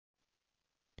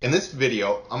In this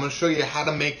video, I'm going to show you how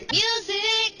to make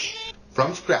music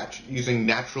from scratch using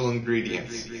natural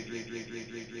ingredients.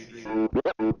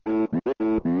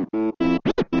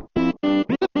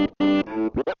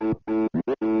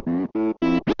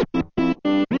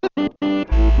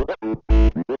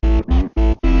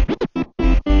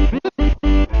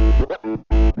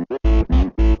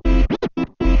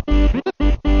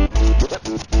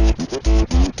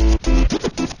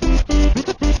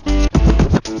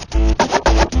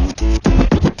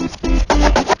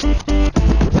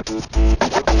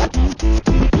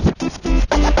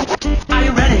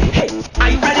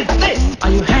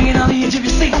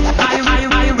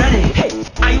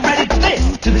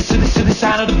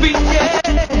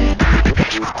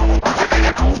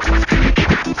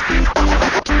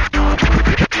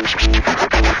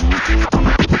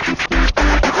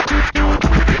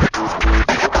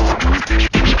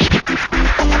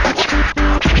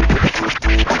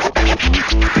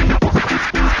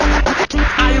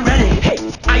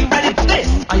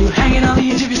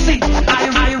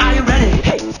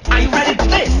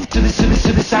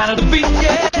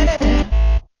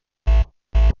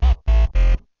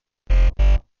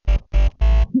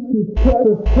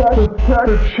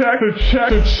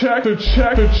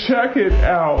 Check it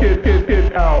out.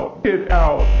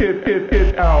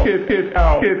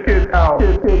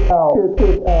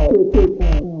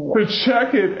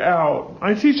 Check it out.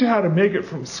 I teach you how to make it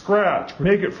from scratch.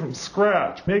 Make it from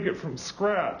scratch. Make it from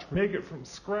scratch. Make it from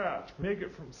scratch. Make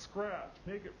it from scratch.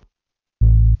 Make it.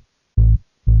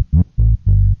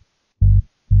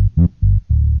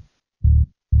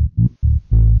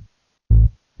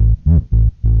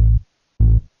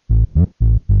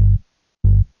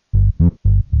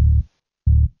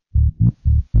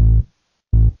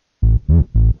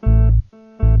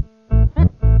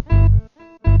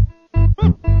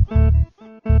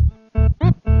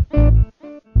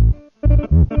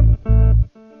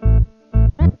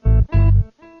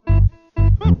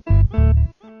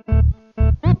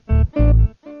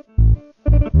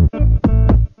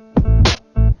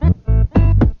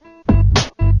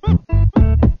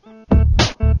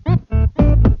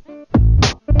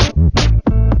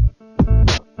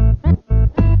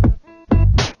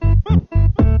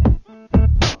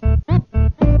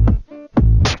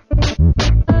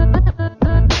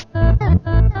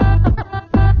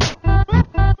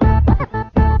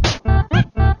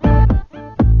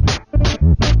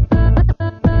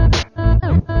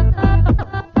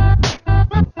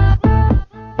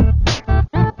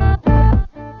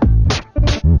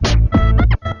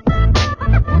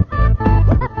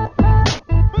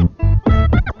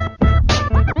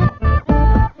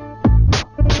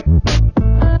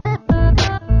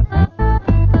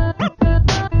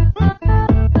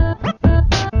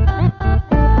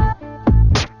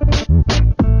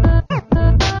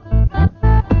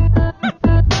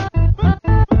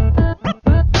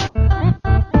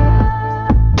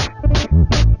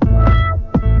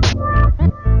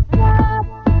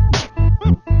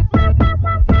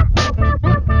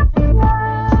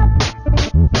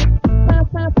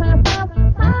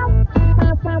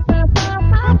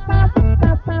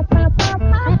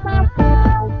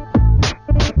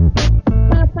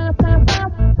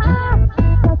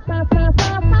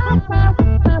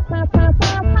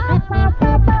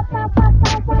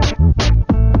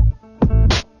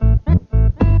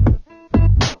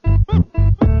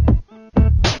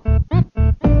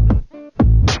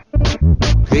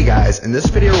 In this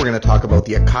video, we're going to talk about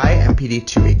the Akai MPD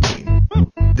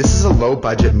 218. This is a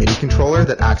low-budget MIDI controller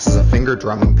that acts as a finger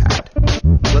drumming pad.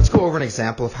 Let's go over an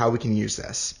example of how we can use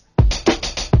this.